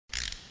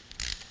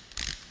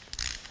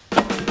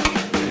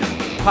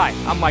Hi,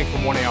 I'm Mike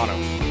from 1A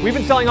Auto. We've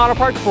been selling auto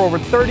parts for over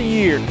 30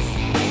 years.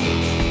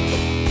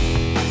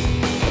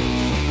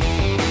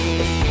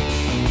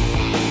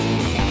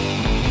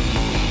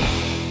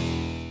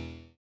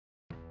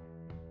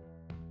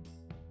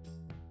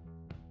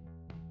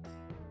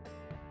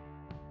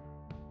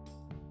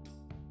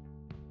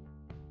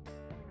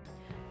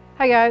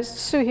 Hi guys,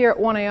 Sue here at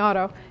 1A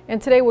Auto,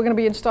 and today we're going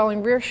to be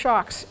installing rear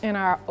shocks in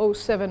our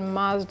 07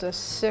 Mazda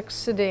 6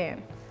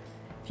 sedan.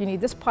 If you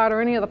need this part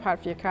or any other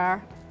part for your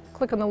car,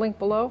 click on the link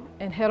below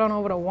and head on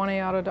over to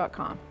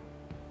 1aauto.com.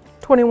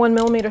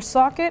 21mm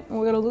socket, and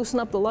we're going to loosen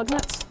up the lug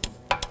nuts.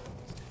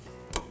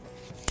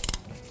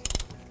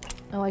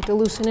 I like to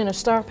loosen in a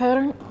star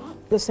pattern,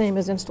 the same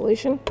as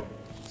installation.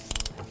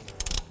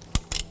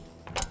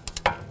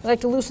 I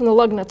like to loosen the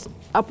lug nuts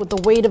up with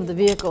the weight of the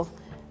vehicle.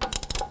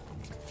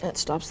 That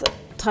stops the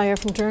tire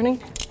from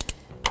turning.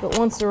 But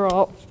once they're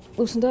all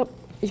loosened up,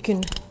 you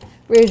can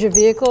raise your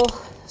vehicle,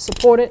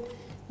 support it,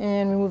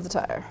 and remove the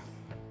tire.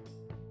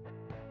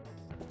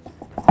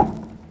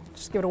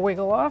 Just give it a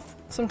wiggle off.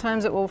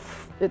 Sometimes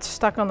it's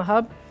stuck on the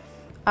hub.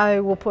 I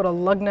will put a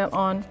lug nut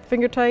on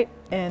finger tight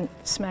and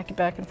smack it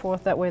back and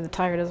forth. That way the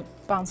tire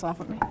doesn't bounce off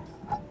of me.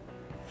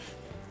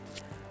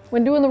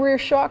 When doing the rear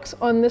shocks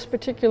on this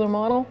particular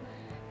model,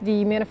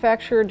 the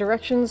manufacturer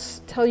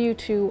directions tell you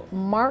to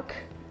mark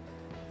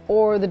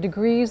or the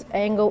degrees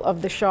angle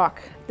of the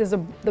shock. The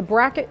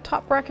bracket,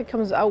 top bracket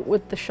comes out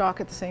with the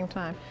shock at the same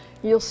time.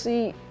 You'll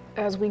see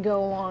as we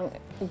go along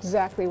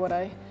exactly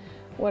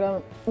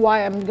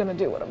why I'm gonna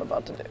do what I'm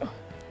about to do.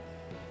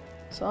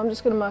 So I'm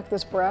just gonna mark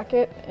this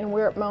bracket and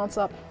where it mounts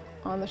up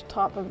on the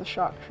top of the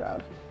shock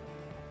shroud.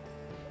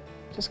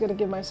 Just gonna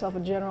give myself a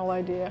general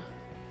idea,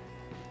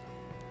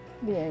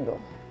 the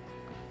angle.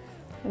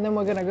 And then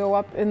we're gonna go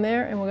up in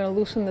there and we're gonna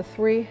loosen the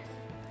 3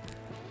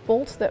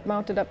 bolts that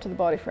mounted up to the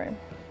body frame.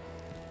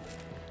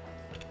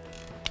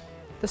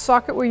 The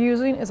socket we're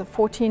using is a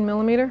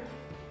 14mm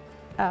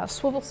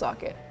swivel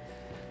socket.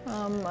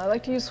 I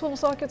like to use swivel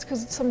sockets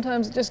because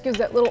sometimes it just gives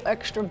that little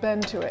extra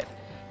bend to it.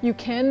 You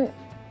can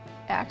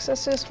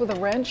access this with a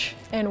wrench,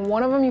 and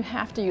one of them you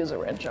have to use a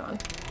wrench on.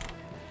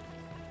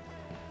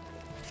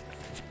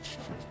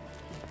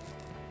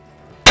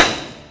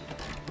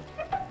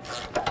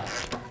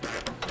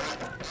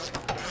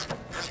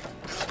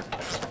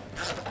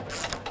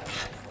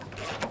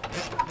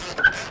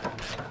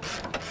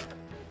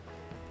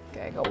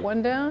 Okay, I got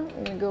one down.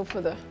 I'm going to go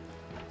for the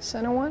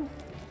center one.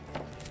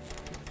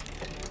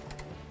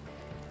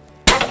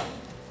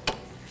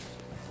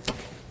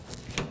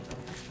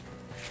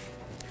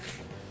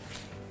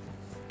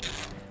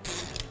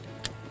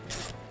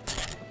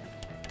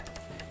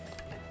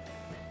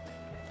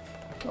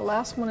 The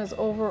last one is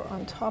over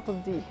on top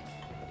of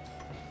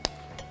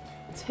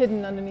it's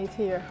hidden underneath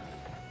here.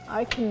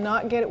 I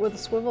cannot get it with a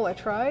swivel, I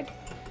tried.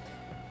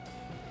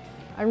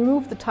 I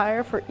removed the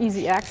tire for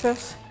easy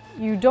access.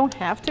 You don't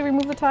have to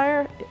remove the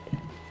tire.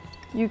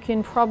 You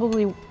can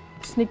probably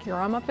sneak your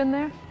arm up in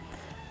there,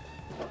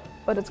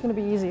 but it's going to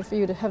be easy for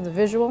you to have the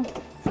visual.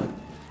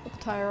 Put the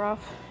tire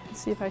off and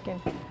see if I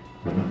can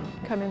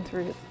come in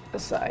through the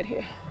side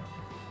here.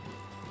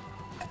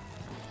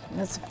 And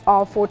it's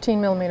all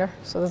 14mm,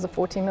 so there's a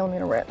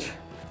 14mm wrench.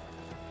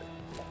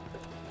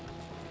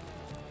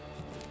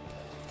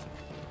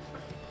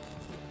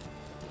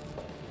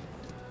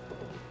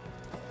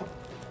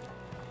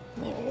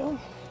 There we go.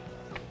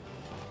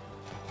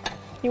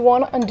 You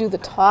want to undo the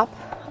top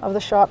of the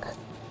shock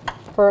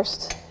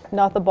first,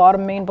 not the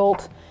bottom main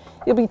bolt.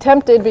 You'll be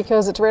tempted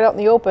because it's right out in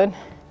the open,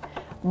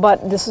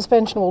 but the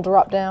suspension will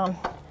drop down,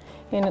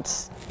 and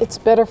it's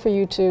better for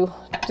you to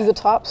do the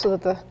top so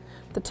that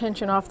the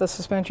tension off the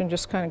suspension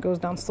just kind of goes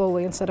down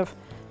slowly instead of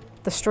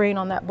the strain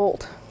on that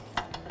bolt.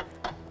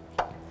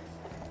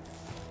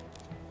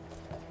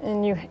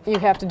 And you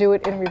have to do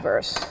it in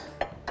reverse.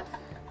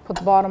 Put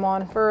the bottom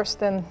on first,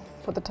 then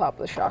put the top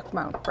of the shock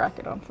mount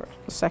bracket on first,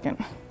 second.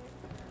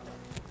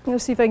 I'm going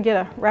to see if I can get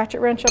a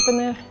ratchet wrench up in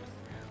there.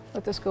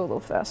 Let this go a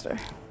little faster.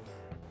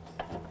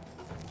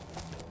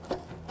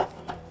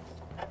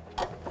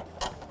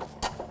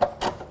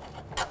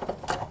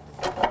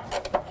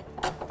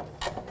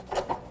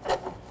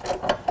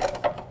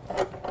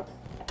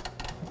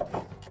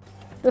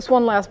 This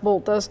one last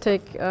bolt does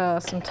take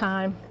some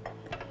time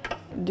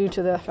due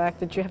to the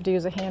fact that you have to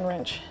use a hand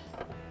wrench.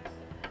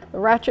 The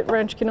ratchet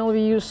wrench can only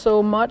be used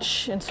so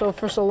much and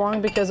for so long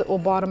because it will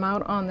bottom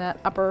out on that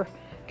upper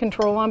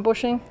control arm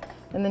bushing,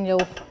 and then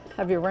you'll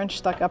have your wrench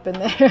stuck up in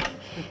there.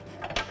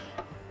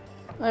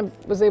 I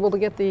was able to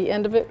get the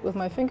end of it with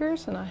my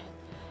fingers and I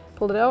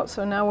pulled it out,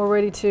 so now we're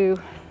ready to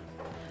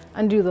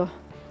undo the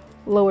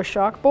lower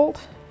shock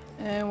bolt,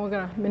 and we're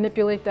going to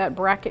manipulate that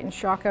bracket and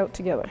shock out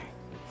together.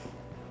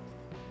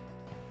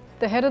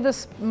 The head of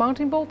this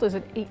mounting bolt is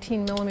an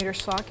 18mm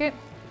socket.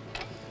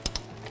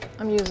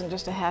 I'm using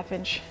just a 1/2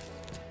 inch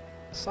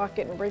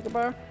socket and breaker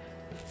bar.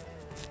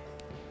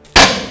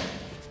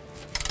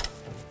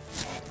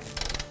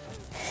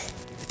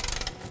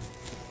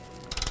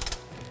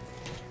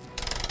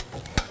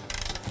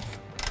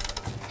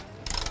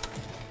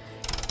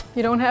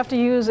 You don't have to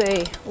use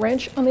a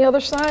wrench on the other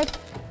side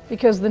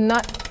because the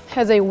nut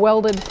has a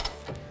welded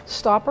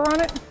stopper on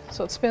it,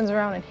 so it spins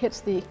around and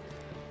hits the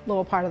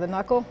lower part of the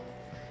knuckle.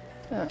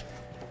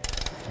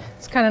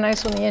 It's kind of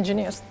nice when the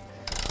engineers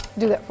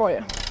do that for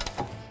you.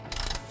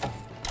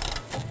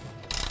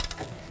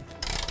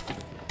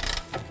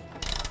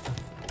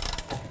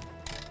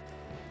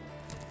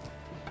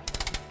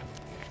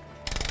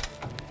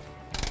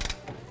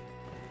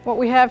 What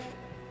we have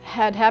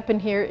had happen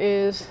here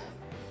is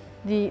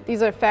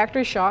these are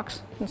factory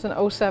shocks. It's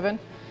an 07,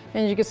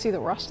 and you can see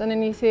the rust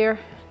underneath here.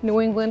 New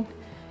England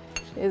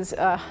is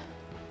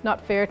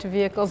not fair to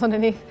vehicles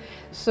underneath.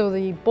 So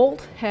the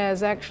bolt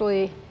has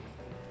actually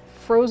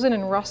frozen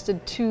and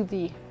rusted to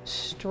the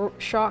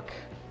shock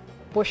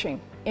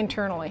bushing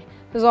internally.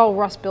 There's all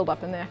rust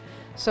buildup in there.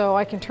 So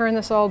I can turn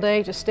this all day,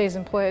 it just stays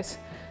in place.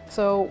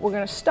 So we're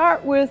going to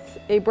start with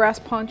a brass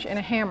punch and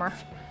a hammer.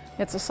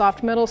 It's a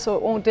soft metal, so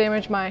it won't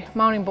damage my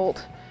mounting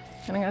bolt.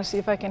 And I'm going to see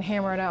if I can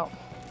hammer it out.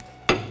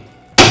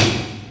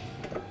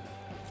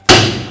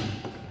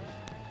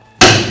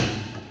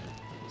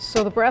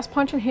 So the brass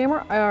punch and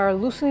hammer are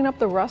loosening up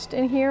the rust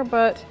in here,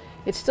 but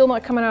it's still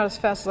not coming out as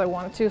fast as I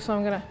want it to, so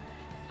I'm going to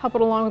help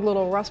it along with a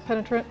little rust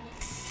penetrant.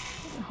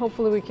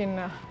 Hopefully we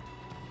can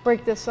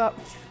break this up,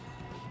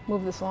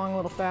 move this along a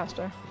little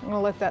faster. I'm going to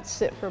let that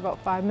sit for about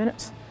 5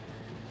 minutes,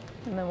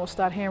 and then we'll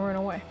start hammering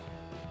away.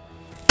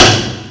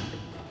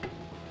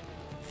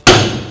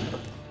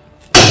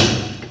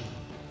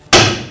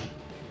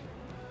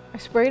 I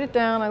sprayed it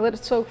down, I let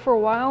it soak for a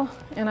while,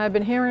 and I've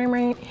been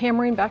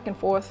hammering back and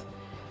forth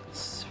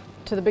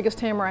to the biggest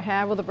hammer I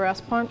have with a brass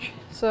punch.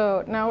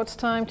 So now it's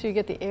time to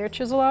get the air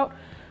chisel out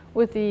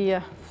with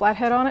the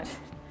flathead on it.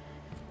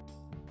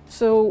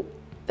 So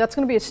that's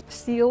going to be a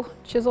steel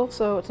chisel,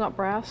 so it's not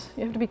brass.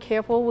 You have to be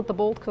careful with the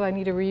bolt because I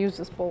need to reuse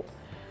this bolt.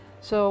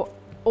 So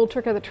old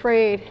trick of the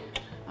trade,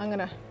 I'm going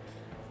to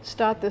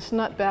start this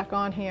nut back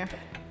on here.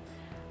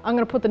 I'm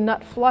going to put the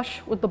nut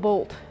flush with the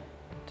bolt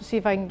to see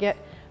if I can get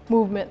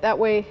movement. That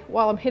way,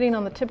 while I'm hitting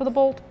on the tip of the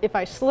bolt, if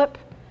I slip,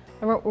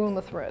 I won't ruin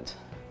the threads.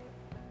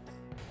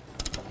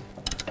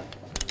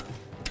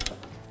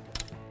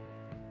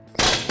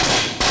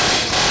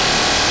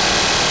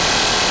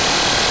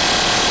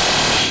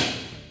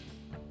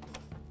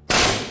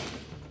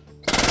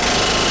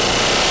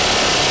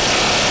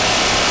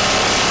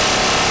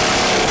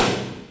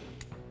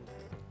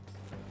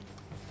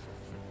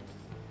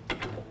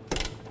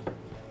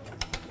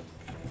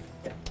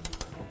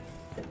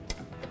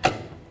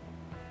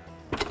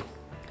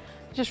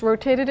 Just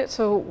rotated it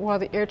so while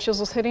the air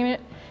chisel's hitting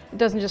it, it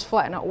doesn't just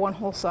flatten out one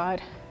whole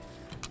side.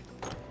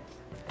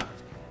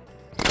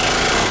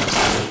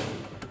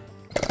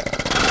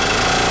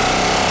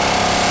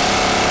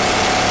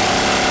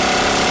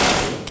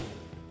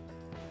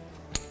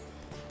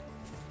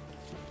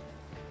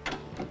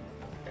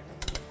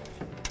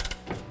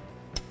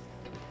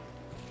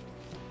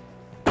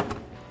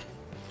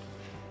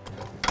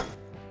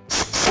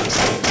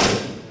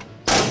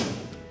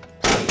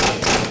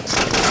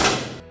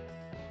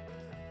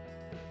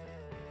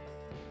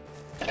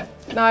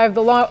 Now I have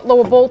the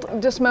lower bolt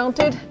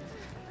dismounted.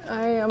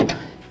 I am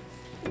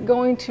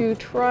going to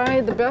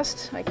try the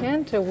best I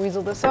can to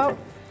weasel this out,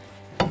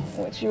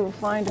 which you will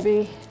find to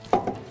be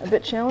a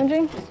bit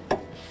challenging.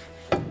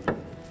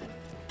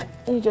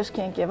 You just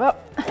can't give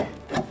up.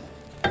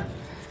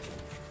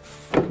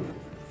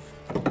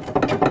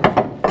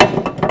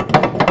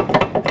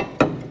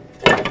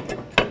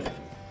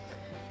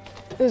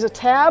 There's a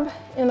tab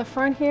in the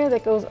front here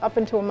that goes up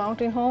into a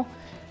mounting hole.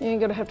 You're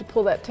going to have to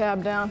pull that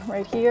tab down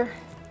right here.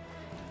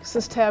 So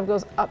this tab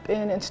goes up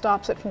in and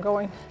stops it from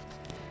going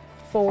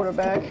forward or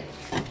back.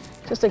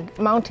 Just a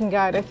mounting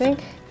guide, I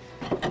think.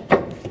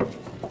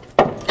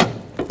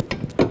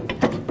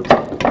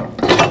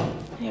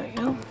 There we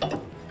go.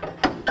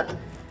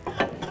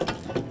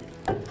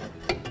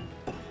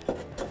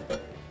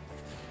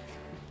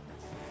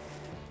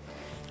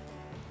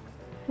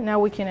 And now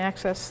we can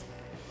access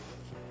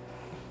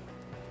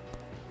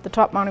the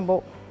top mounting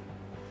bolt.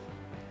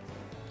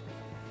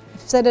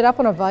 Set it up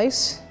on a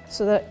vise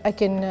so that I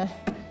can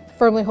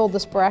firmly hold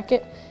this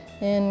bracket,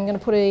 and I'm going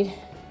to put a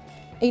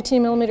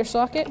 18mm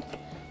socket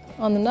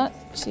on the nut.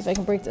 See if I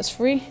can break this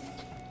free.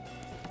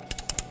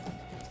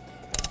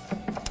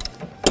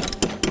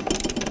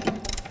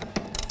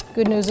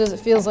 Good news is it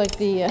feels like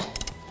the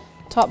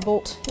top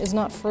bolt is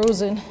not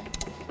frozen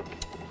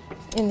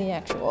in the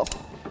actual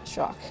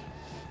shock.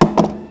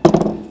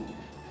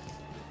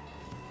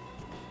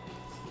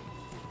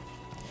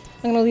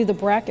 I'm going to leave the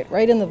bracket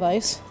right in the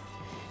vise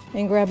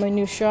and grab my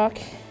new shock.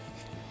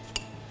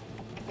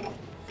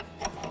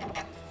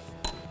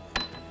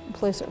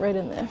 Place it right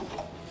in there.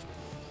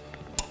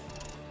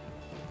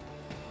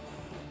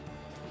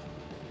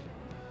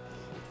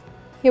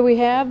 Here we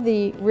have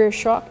the rear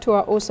shock to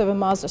our 07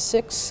 Mazda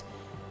 6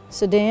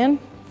 sedan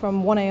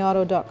from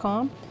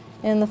 1aauto.com,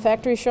 and the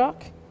factory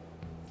shock.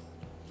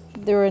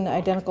 They're in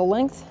identical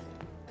length.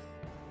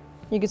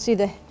 You can see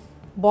the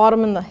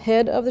bottom and the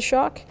head of the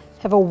shock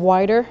have a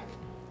wider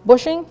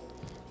bushing,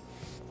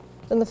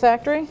 than the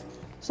factory,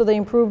 so they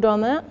improved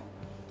on that.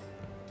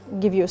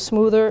 Give you a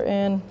smoother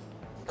and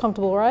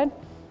comfortable ride.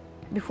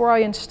 Before I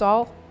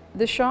install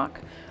this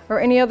shock, or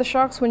any other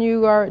shocks, when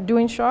you are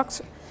doing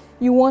shocks,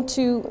 you want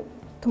to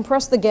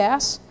compress the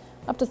gas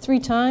up to 3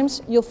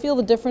 times. You'll feel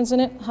the difference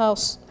in it, how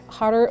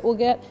harder it will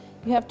get.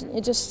 You have to,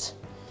 it's just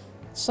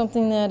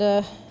something that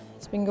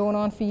has been going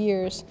on for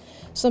years.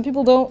 Some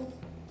people don't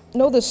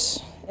know this,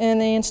 and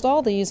they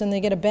install these and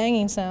they get a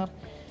banging sound.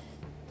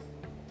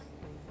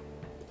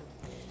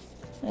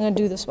 I'm going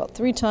to do this about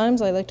 3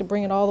 times. I like to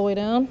bring it all the way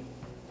down.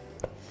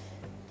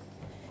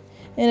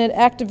 And it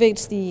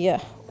activates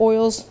the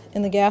oils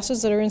and the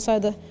gases that are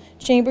inside the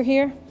chamber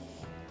here.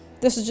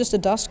 This is just a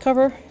dust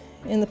cover,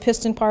 and the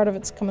piston part of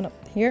it's coming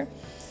up here.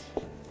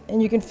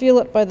 And you can feel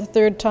it by the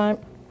 3rd time.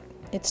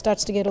 It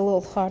starts to get a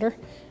little hotter,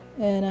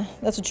 and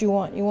that's what you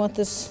want. You want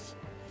this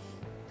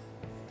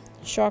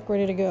shock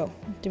ready to go,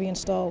 to be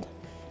installed.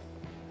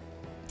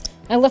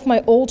 I left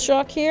my old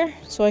shock here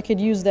so I could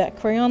use that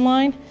crayon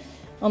line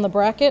on the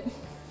bracket.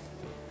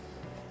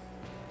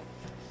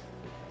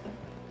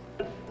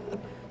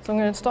 So I'm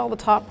going to install the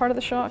top part of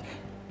the shock.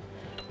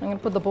 I'm going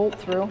to put the bolt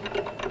through,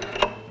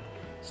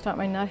 start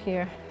my nut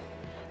here.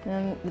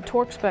 And the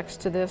torque specs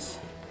to this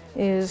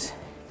is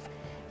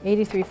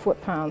 83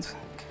 foot-pounds.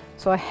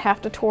 So I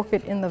have to torque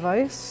it in the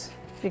vise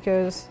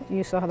because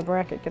you saw how the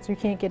bracket gets. You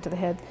can't get to the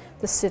head.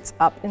 This sits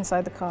up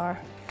inside the car.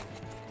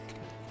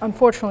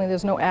 Unfortunately,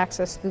 there's no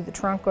access through the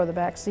trunk or the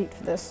back seat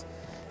for this.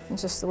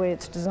 It's just the way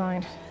it's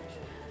designed.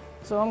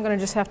 So I'm going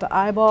to just have to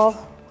eyeball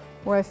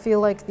where I feel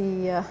like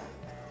the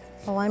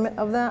alignment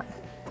of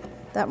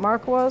that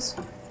mark was.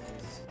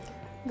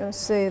 I'm going to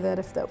say that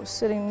if that was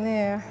sitting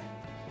there,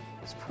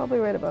 it's probably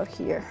right about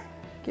here.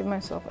 Give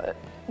myself a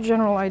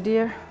general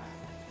idea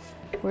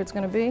where it's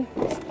going to be.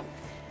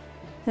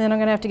 Then I'm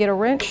going to have to get a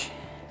wrench,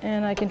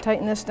 and I can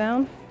tighten this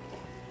down.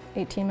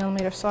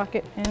 18mm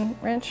socket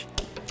and wrench.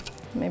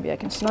 Maybe I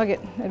can snug it.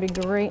 That'd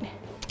be great.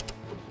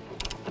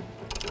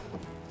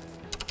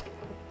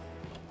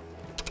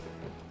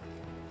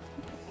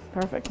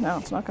 Perfect. Now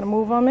it's not going to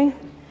move on me.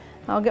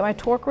 I'll get my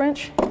torque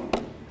wrench,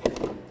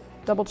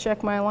 double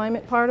check my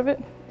alignment part of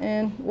it,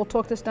 and we'll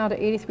torque this down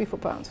to 83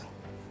 foot-pounds.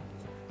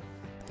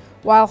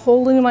 While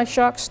holding my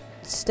shock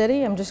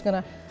steady, I'm just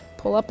going to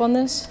pull up on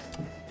this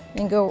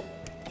and go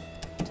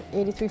to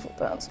 83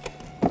 foot-pounds.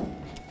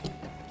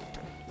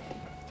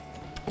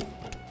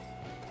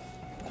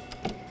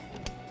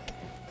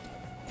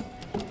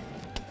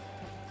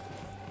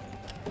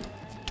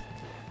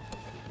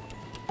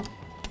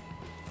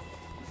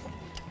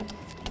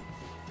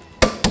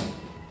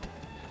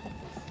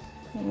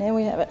 And there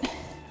we have it.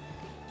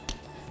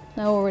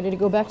 Now we're ready to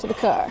go back to the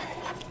car.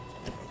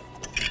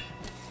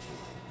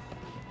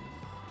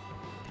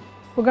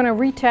 We're going to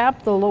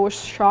re-tap the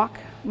lowest shock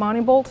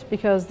mounting bolt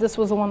because this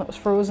was the one that was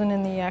frozen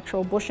in the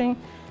actual bushing,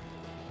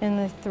 and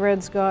the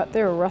threads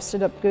they were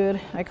rusted up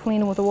good. I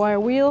cleaned them with a wire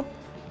wheel,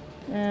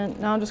 and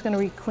now I'm just going to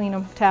re-clean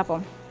them, tap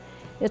them.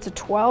 It's a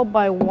 12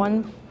 by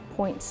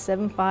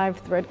 1.75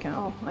 thread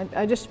count.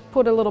 I just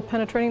put a little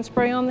penetrating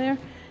spray on there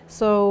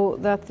so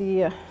that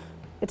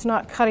it's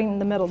not cutting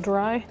the metal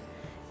dry.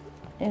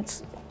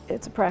 It's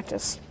a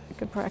practice, a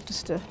good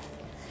practice to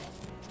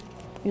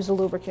use a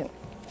lubricant.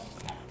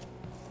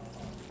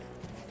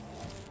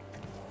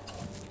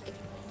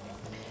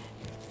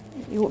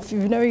 If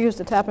you've never used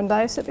a tap and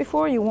die set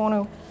before, you want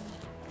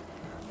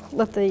to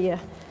let the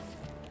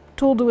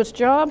tool do its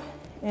job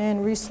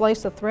and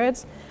re-slice the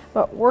threads,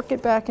 but work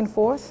it back and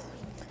forth.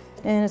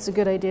 And it's a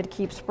good idea to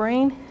keep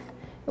spraying.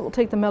 It will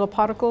take the metal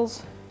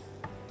particles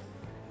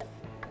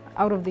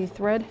out of the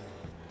thread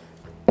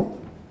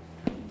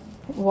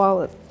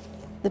while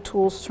the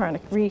tool's trying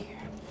to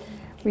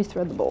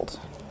re-thread the bolts.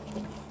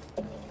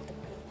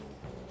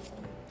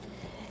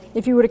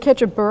 If you were to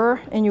catch a burr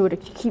and you were to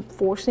keep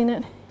forcing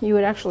it, you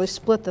would actually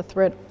split the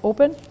thread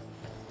open.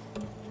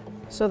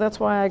 So that's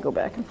why I go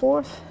back and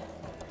forth.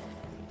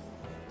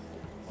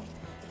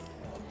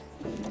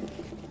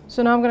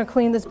 So now I'm going to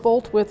clean this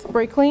bolt with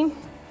brake clean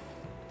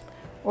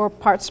or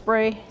part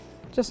spray,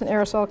 just an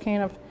aerosol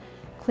can of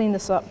clean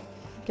this up.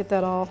 Get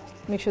that all,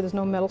 make sure there's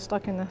no metal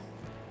stuck in the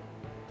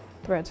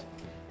threads.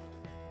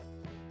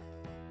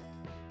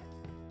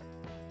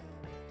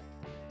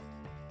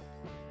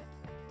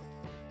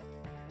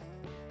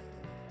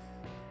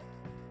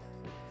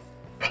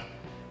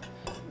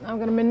 I'm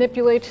going to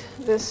manipulate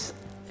this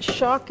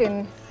shock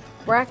and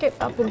bracket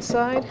up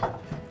inside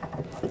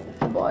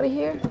the body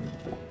here.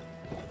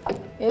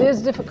 It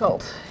is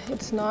difficult.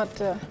 It's not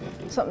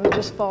something that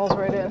just falls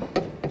right in.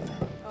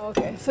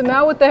 Okay, so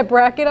now with that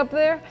bracket up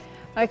there,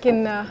 I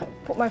can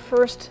put my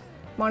first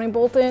mounting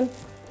bolt in,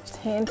 just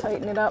hand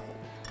tighten it up.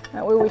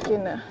 That way we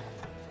can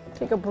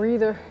take a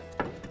breather,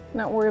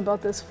 not worry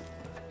about this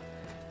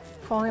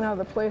falling out of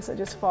the place I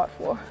just fought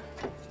for.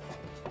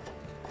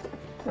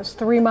 There's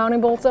 3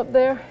 mounting bolts up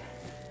there.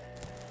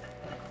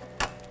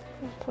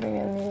 Putting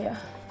in the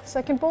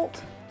second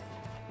bolt.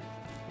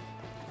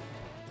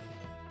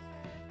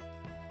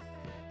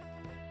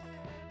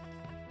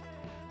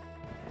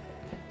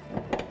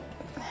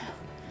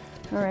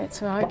 All right,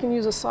 so I can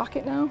use a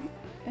socket now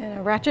and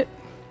a ratchet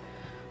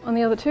on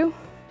the other two.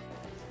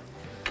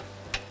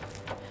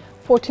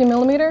 14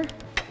 millimeter.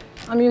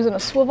 I'm using a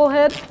swivel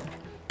head.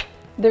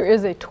 There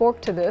is a torque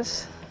to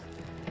this.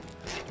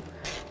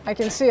 I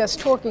can see us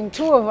torquing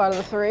 2 out of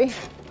the 3.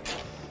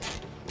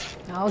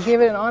 I'll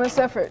give it an honest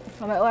effort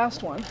on that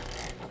last one.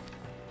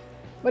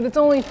 But it's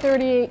only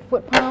 38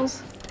 foot-pounds,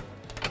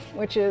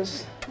 which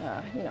is,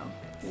 you know,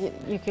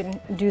 you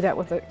can do that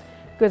with a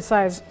good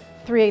size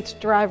 3/8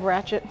 drive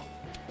ratchet.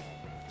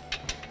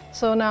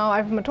 So now I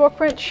have my torque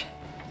wrench,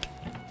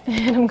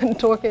 and I'm going to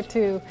torque it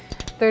to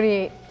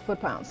 38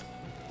 foot-pounds.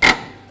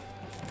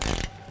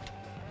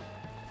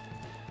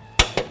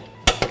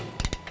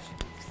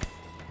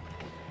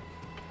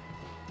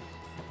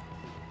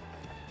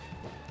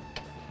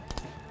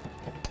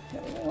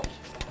 There we go.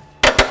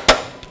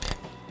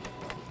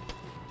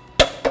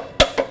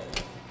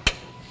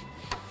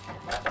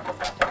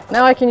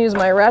 Now I can use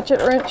my ratchet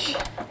wrench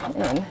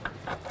and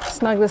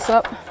snug this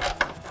up.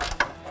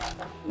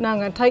 Now I'm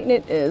going to tighten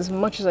it as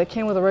much as I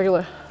can with a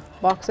regular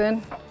box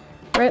end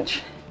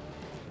wrench,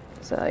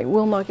 so I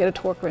will not get a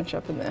torque wrench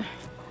up in there.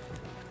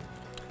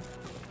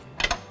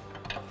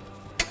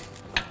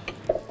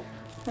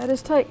 That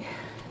is tight.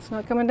 It's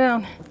not coming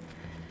down.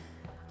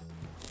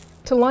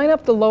 To line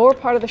up the lower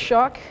part of the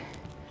shock,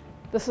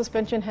 the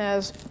suspension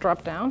has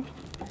dropped down,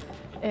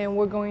 and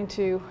we're going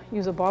to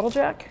use a bottle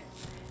jack.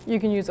 You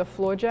can use a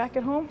floor jack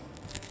at home.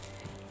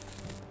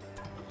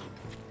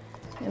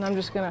 And I'm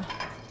just going to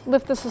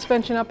lift the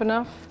suspension up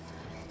enough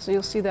so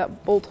you'll see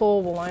that bolt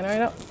hole will line right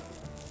up.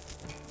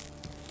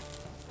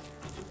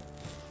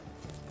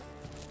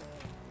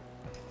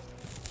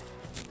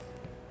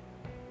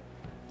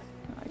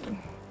 I can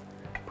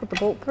put the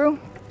bolt through.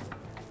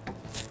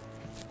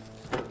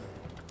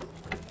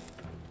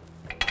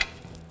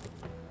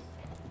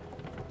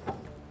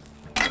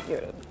 Give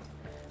it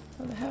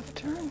another half a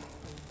turn.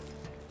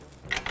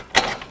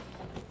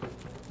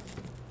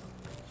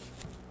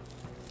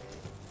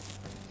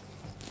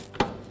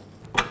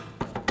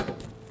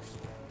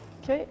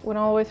 Okay, went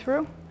all the way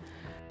through.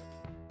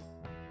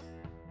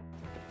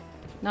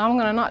 Now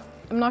I'm not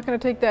going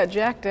to take that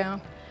jack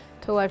down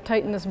till I've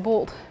tightened this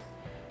bolt,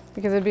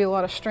 because there'd be a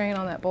lot of strain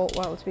on that bolt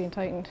while it's being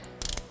tightened.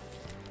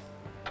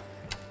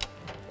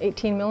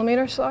 18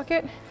 millimeter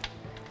socket.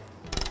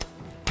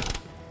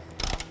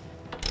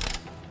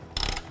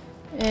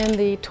 And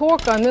the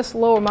torque on this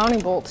lower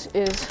mounting bolt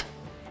is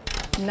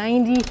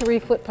 93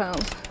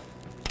 foot-pounds.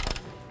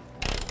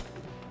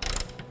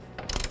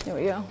 There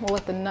we go. We'll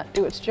let the nut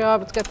do its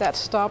job. It's got that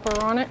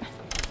stopper on it,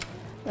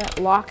 that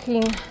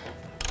locking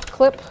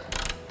clip.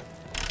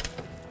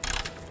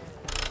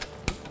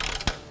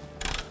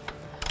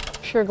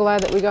 Sure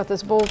glad that we got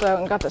this bolt out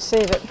and got to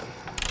save it.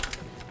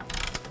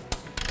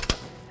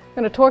 I'm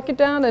going to torque it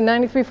down to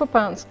 93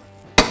 foot-pounds.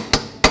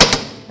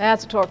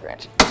 That's a torque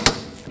wrench.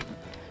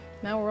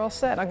 Now we're all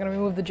set. I'm going to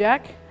remove the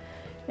jack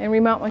and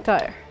remount my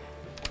tire.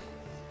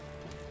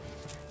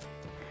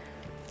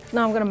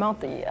 Now I'm going to mount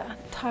the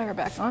tire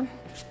back on.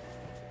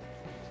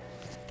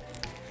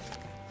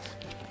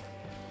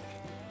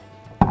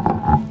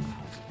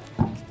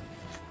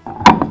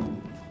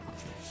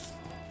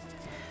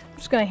 I'm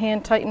just going to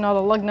hand tighten all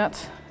the lug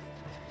nuts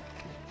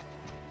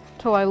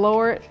until I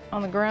lower it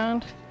on the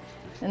ground,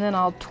 and then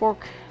I'll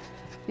torque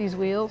these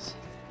wheels.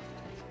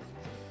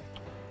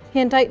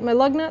 Hand tighten my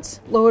lug nuts,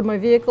 lowered my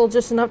vehicle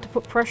just enough to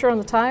put pressure on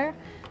the tire.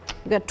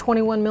 I've got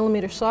 21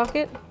 millimeter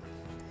socket,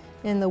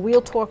 and the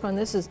wheel torque on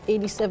this is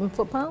 87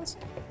 foot-pounds.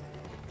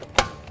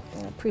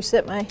 I'm going to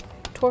preset my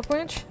torque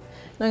wrench.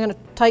 Now I'm going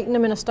to tighten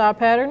them in a star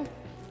pattern.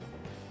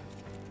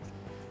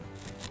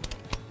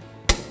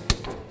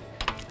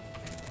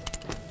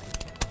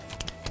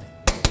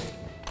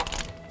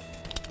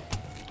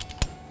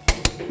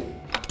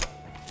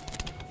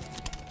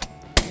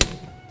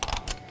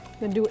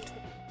 I'm going to do it.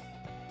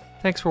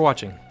 Thanks for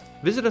watching.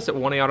 Visit us at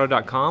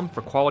 1aauto.com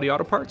for quality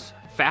auto parts,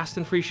 fast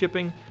and free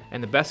shipping,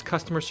 and the best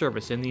customer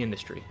service in the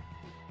industry.